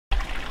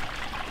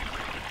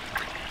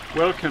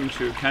Welcome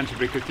to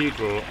Canterbury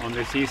Cathedral on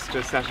this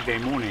Easter Saturday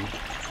morning.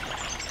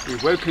 We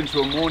woke into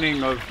a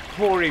morning of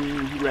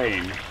pouring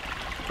rain,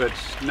 but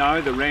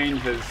now the rain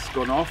has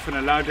gone off and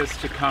allowed us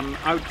to come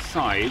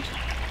outside,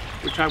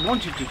 which I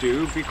wanted to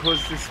do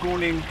because this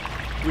morning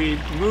we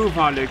move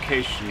our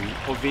location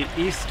of the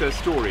Easter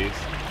stories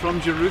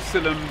from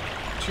Jerusalem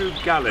to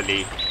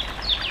Galilee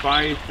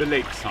by the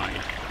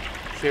lakeside.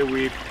 So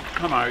we've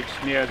come out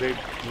near the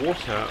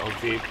water of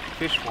the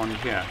fish pond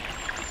here,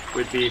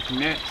 with the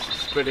net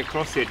spread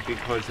across it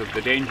because of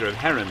the danger of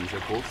herons,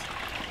 of course,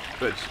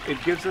 but it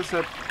gives us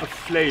a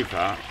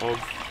flavour of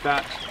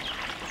that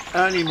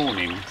early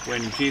morning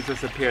when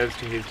Jesus appears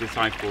to his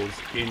disciples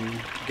in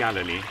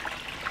Galilee.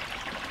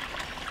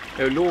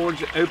 O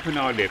Lord, open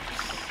our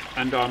lips,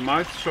 and our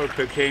mouth shall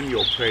proclaim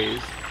your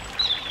praise.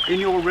 In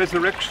your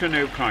resurrection,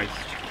 O Christ,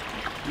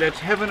 let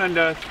heaven and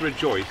earth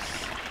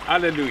rejoice.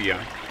 Alleluia.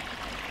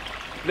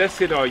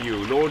 Blessed are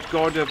you, Lord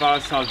God of our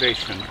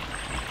salvation.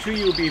 To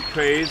you be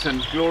praise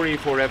and glory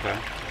forever.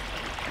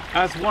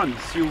 As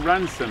once you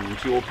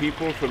ransomed your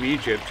people from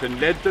Egypt and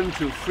led them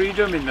to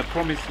freedom in the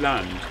promised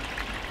land,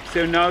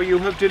 so now you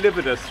have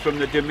delivered us from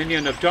the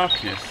dominion of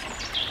darkness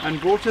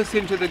and brought us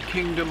into the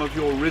kingdom of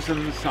your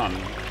risen Son.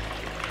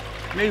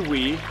 May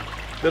we,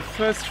 the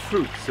first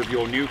fruits of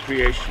your new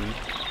creation,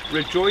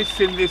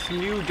 rejoice in this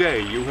new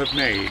day you have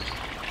made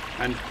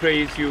and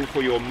praise you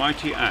for your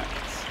mighty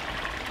acts.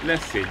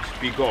 Blessed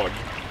be God,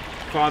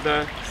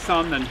 Father,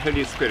 Son and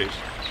Holy Spirit.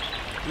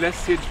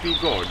 Blessed be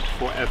God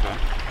forever.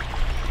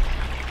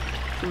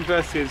 Some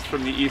verses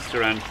from the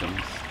Easter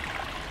anthems.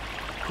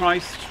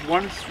 Christ,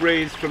 once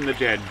raised from the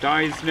dead,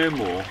 dies no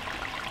more.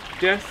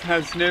 Death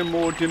has no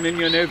more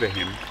dominion over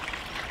him.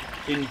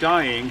 In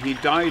dying, he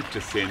died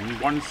to sin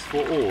once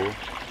for all.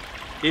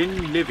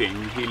 In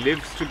living, he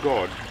lives to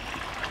God.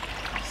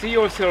 See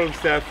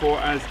yourselves, therefore,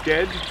 as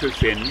dead to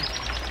sin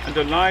and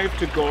alive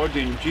to God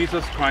in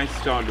Jesus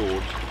Christ our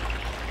Lord.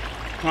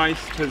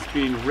 Christ has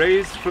been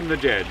raised from the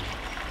dead,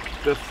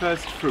 the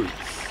first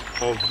fruits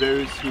of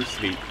those who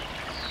sleep.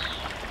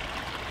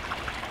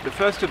 The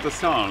first of the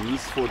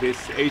Psalms for this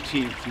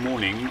 18th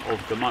morning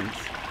of the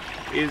month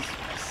is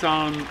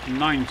Psalm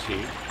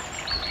 90,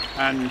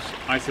 and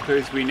I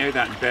suppose we know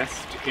that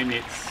best in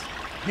its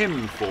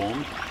hymn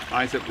form.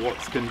 Isaac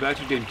Watts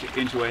converted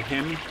into a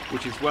hymn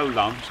which is well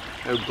loved.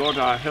 O God,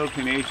 our help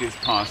in ages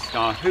past,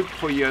 our hope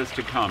for years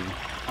to come,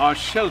 our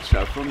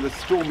shelter from the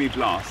stormy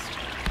blast,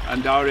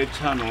 and our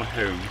eternal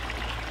home.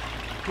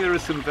 Here are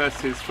some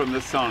verses from the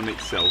psalm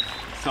itself,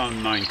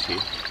 Psalm 90.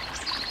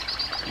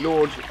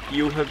 Lord,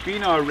 you have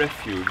been our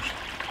refuge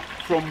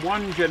from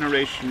one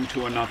generation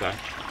to another.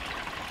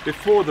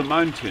 Before the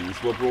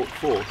mountains were brought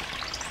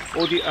forth,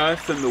 or the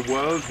earth and the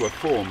world were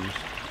formed,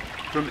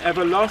 from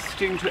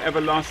everlasting to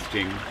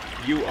everlasting,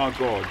 you are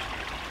God.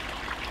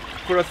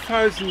 For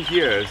 1,000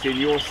 years in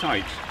your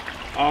sight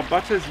are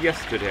but as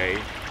yesterday,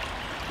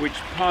 which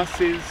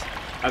passes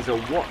as a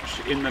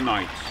watch in the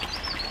night.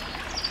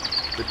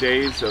 The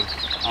days of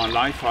our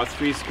life are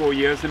 80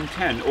 years and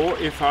 10, or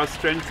if our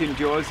strength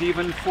endures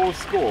even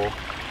 80,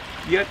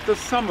 yet the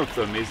sum of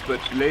them is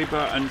but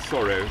labour and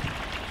sorrow,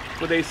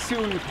 for they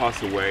soon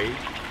pass away,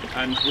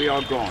 and we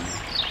are gone.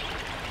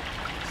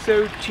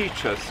 So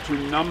teach us to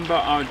number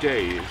our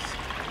days,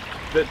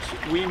 that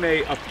we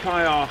may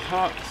apply our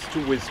hearts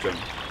to wisdom.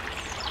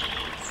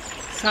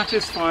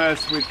 Satisfy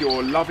us with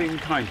your loving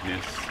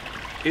kindness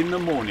in the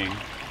morning,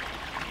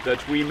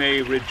 that we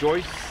may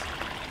rejoice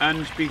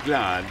and be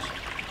glad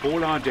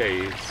all our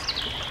days.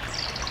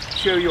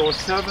 Show your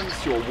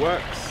servants your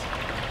works,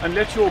 and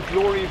let your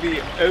glory be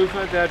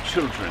over their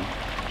children.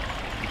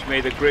 And may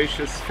the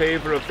gracious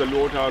favour of the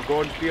Lord our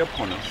God be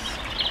upon us.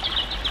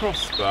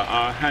 Prosper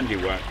our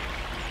handiwork.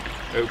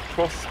 O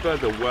prosper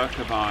the work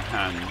of our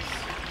hands.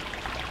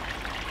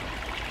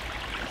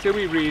 So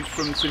we read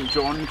from St.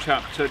 John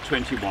chapter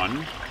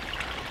 21,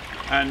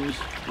 and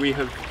we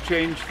have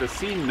changed the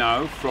scene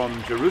now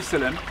from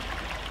Jerusalem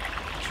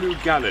to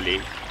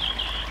Galilee.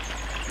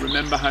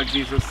 Remember how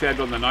Jesus said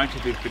on the night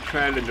of his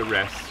betrayal and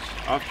arrest,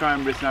 after I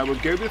am risen, I will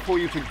go before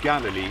you to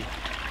Galilee.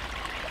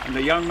 And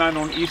the young man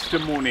on Easter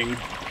morning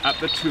at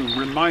the tomb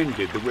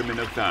reminded the women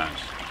of that.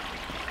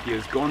 He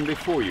has gone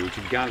before you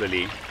to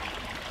Galilee.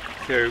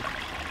 So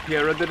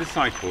here are the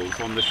disciples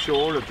on the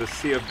shore of the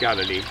Sea of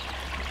Galilee.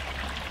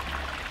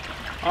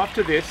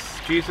 After this,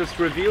 Jesus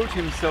revealed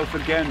himself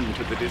again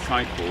to the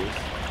disciples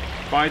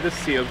by the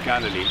Sea of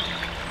Galilee.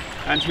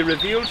 And he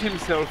revealed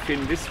himself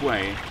in this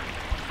way: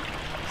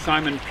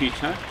 Simon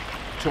Peter,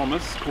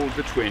 Thomas called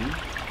the twin,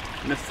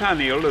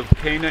 Nathanael of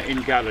Cana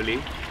in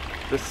Galilee,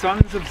 the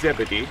sons of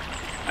Zebedee,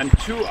 and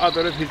 2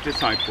 other of his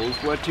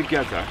disciples were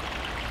together.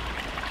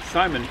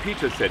 Simon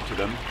Peter said to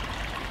them,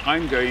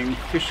 I'm going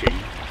fishing.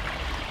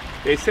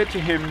 They said to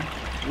him,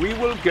 We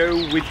will go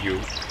with you.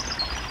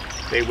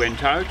 They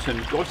went out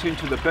and got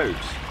into the boat,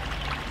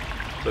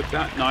 but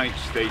that night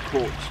they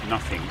caught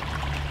nothing.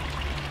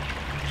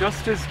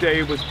 Just as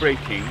day was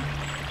breaking,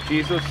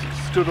 Jesus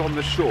stood on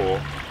the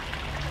shore,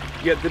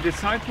 yet the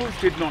disciples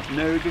did not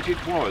know that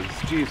it was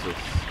Jesus.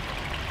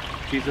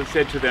 Jesus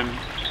said to them,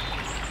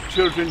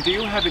 "Children, do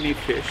you have any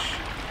fish?"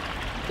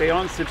 They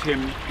answered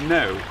him,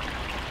 "No."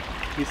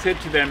 He said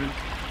to them,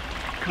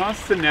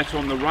 "Cast the net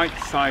on the right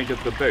side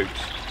of the boat,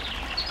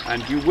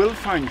 and you will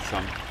find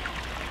some."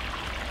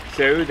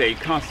 So they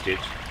cast it,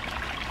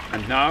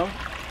 and now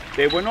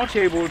they were not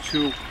able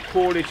to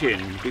haul it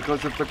in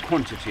because of the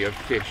quantity of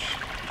fish.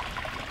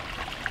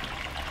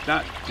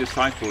 That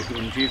disciple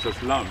whom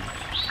Jesus loved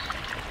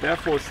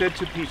therefore said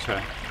to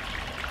Peter,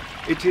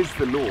 "It is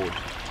the Lord."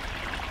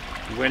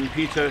 When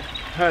Peter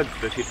heard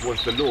that it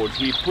was the Lord,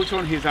 he put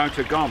on his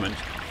outer garment,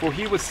 for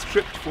he was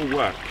stripped for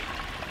work,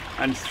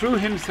 and threw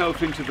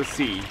himself into the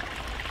sea.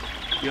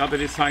 The other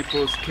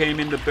disciples came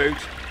in the boat,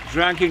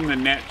 dragging the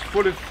net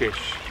full of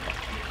fish,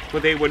 for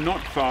they were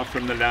not far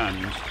from the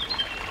land,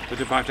 but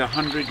about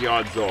 100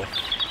 yards off.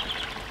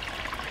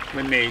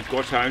 When they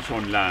got out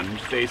on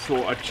land, they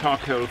saw a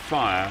charcoal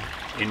fire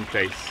in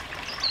place,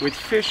 with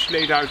fish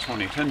laid out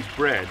on it and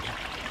bread.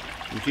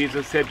 And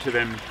Jesus said to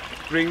them,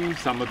 "Bring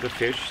some of the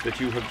fish that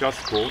you have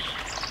just caught."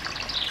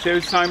 So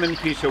Simon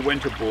Peter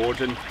went aboard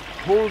and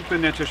hauled the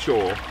net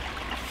ashore,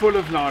 full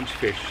of large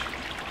fish,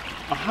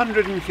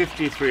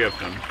 153 of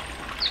them.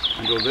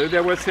 And although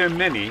there were so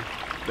many,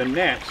 the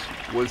net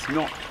was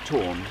not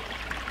torn.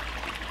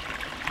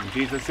 And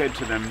Jesus said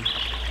to them,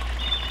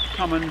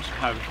 "Come and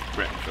have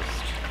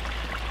breakfast."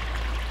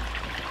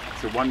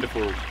 It's a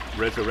wonderful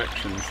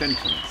resurrection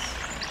sentence.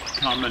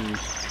 Come and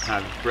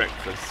have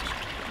breakfast.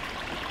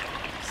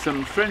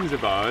 Some friends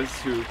of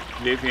ours who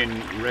live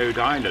in Rhode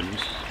Island,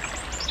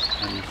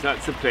 and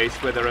that's a place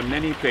where there are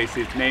many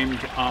places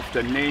named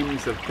after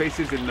names of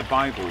places in the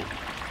Bible,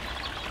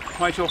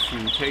 quite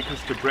often take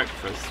us to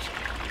breakfast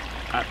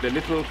at the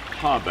little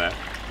harbour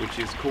which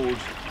is called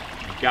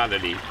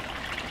Galilee.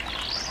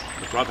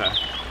 The brother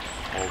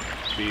of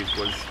these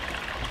was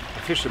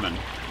a fisherman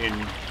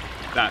in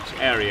that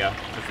area,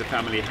 as the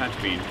family had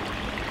been.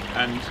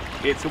 And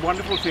it's a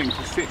wonderful thing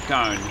to sit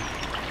down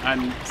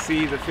and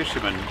see the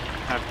fishermen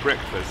have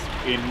breakfast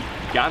in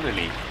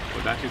Galilee,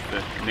 for that is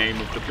the name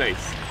of the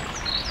place.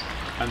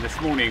 And this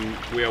morning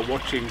we are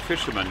watching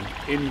fishermen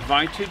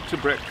invited to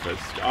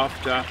breakfast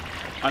after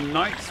a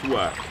night's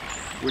work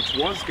which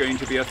was going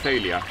to be a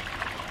failure,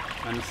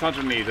 and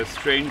suddenly the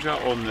stranger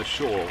on the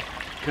shore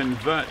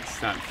converts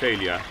that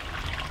failure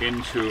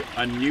into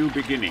a new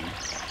beginning.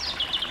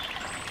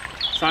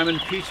 Simon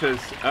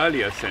Peter's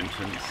earlier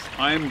sentence,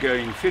 "I am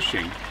going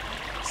fishing,"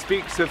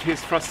 speaks of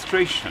his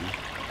frustration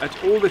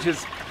at all that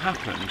has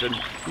happened and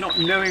not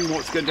knowing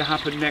what's going to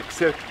happen next.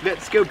 So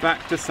let's go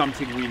back to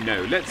something we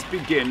know. Let's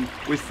begin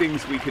with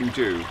things we can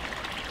do.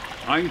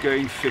 "I'm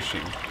going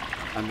fishing,"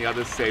 and the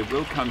others say,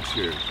 "We'll come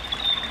too."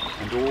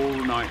 And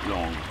all night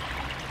long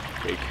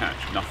they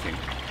catch nothing,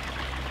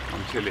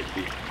 until at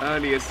the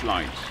earliest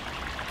light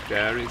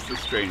there is the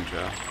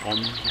stranger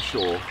on the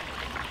shore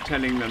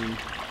telling them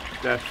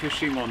they're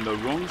fishing on the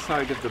wrong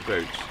side of the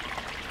boat,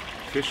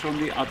 fish on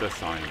the other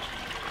side.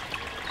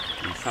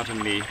 And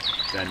suddenly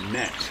their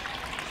net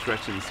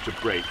threatens to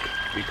break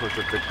because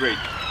of the great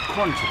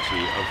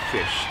quantity of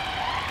fish.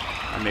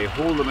 And they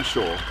haul them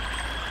ashore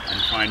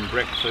and find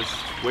breakfast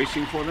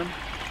waiting for them.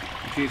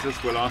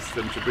 Jesus will ask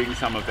them to bring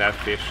some of their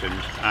fish and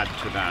add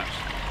to that.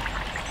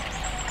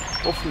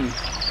 Often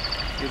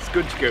it's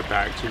good to go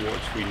back to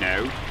what we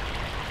know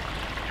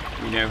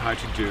how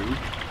to do,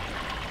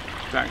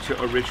 back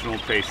to original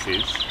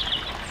places,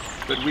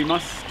 but we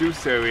must do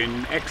so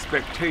in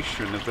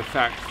expectation of the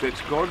fact that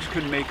God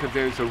can make of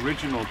those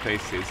original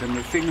places and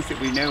the things that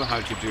we know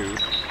how to do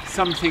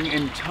something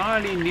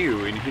entirely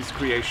new in his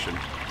creation.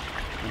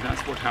 And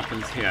that's what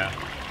happens here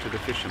to the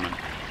fishermen.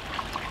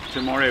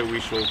 Tomorrow we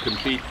shall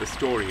complete the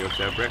story of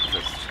their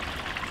breakfast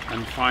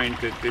and find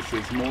that this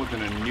is more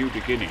than a new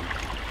beginning.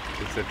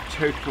 It's a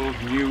total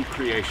new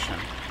creation,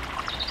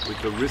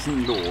 with the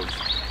risen Lord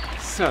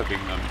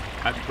serving them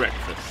at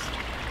breakfast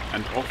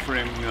and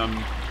offering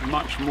them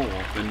much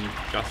more than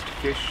just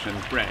fish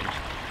and bread,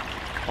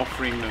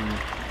 offering them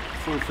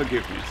full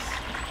forgiveness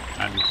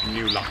and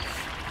new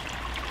life.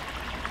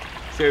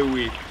 So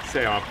we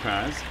say our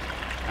prayers,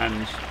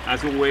 and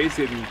as always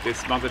in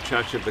this Mother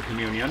Church of the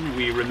Communion,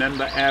 we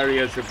remember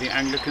areas of the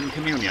Anglican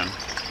Communion.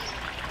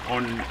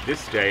 On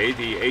this day,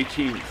 the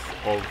 18th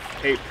of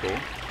April,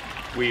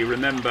 we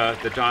remember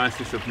the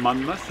Diocese of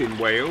Monmouth in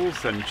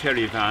Wales and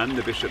Cherryvan,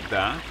 the bishop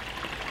there,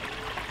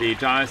 the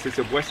Diocese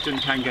of Western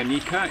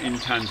Tanganyika in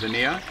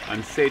Tanzania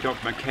and Sadok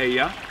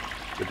Makeya,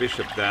 the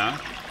bishop there,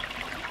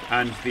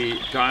 and the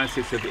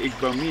Diocese of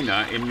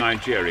Igbomina in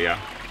Nigeria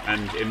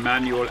and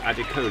Emmanuel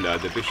Adekola,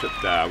 the bishop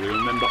there. We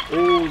remember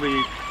all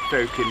the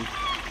folk in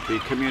the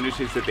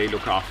communities that they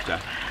look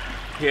after.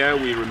 Here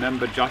we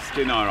remember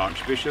Justin, our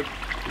Archbishop,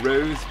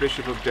 Rose,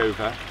 Bishop of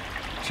Dover,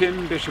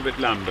 Tim, Bishop at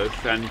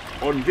Lambeth, and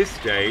on this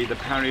day the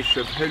parish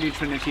of Holy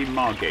Trinity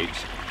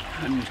Margate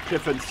and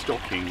Clifford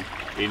Stocking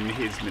in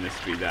his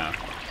ministry there.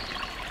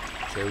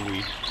 So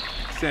we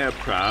say a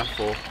prayer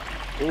for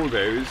all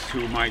those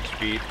who might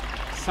be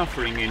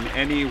suffering in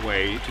any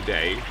way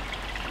today,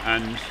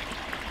 and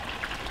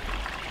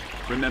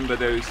remember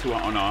those who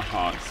are on our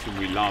hearts, whom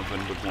we love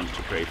and would want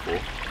to pray for.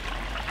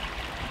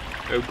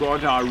 O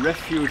God, our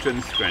refuge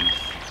and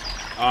strength,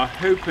 our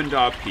hope and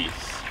our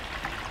peace,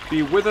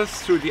 be with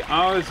us through the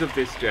hours of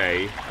this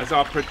day as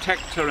our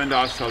protector and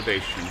our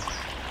salvation.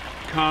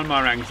 Calm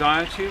our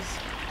anxieties,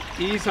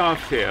 ease our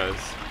fears,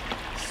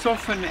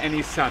 soften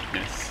any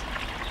sadness,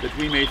 that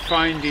we may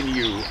find in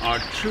you our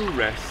true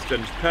rest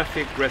and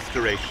perfect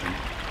restoration.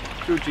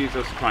 Through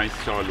Jesus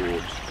Christ our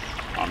Lord.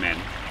 Amen.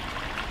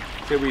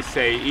 So we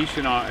say, each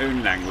in our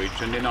own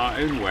language and in our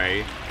own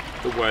way,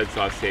 the words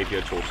our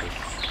Saviour taught us.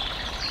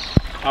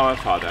 Our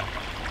Father,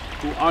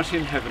 who art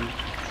in heaven,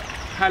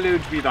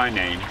 hallowed be thy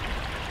name.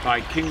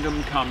 Thy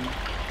kingdom come,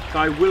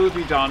 thy will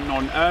be done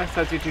on earth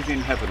as it is in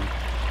heaven.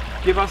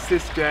 Give us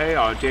this day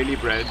our daily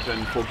bread,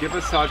 and forgive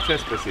us our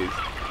trespasses,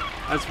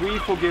 as we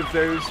forgive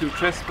those who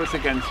trespass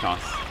against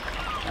us.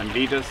 And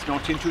lead us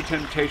not into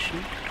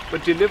temptation,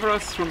 but deliver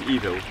us from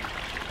evil.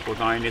 For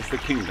thine is the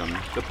kingdom,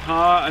 the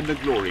power and the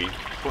glory,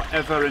 for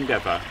ever and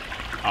ever.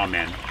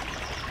 Amen.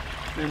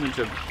 Moment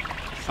of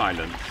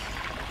silence.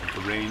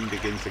 The rain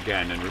begins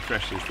again and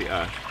refreshes the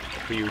earth,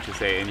 for you to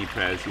say any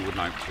prayers you would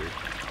like to.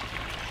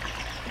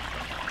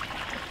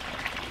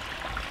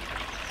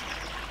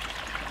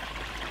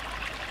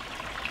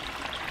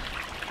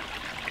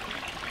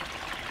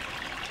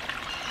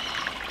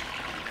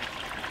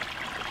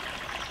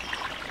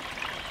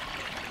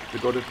 The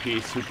God of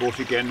peace, who brought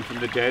again from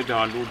the dead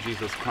our Lord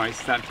Jesus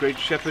Christ, that great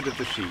shepherd of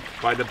the sheep,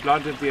 by the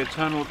blood of the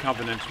eternal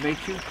covenant,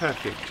 make you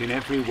perfect in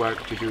every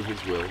work to do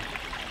his will,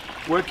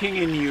 working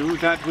in you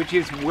that which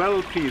is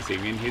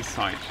well-pleasing in his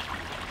sight.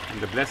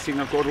 And the blessing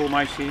of God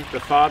Almighty, the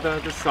Father,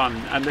 the Son,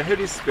 and the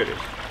Holy Spirit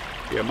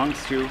be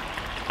amongst you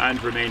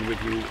and remain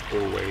with you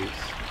always.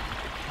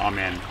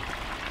 Amen.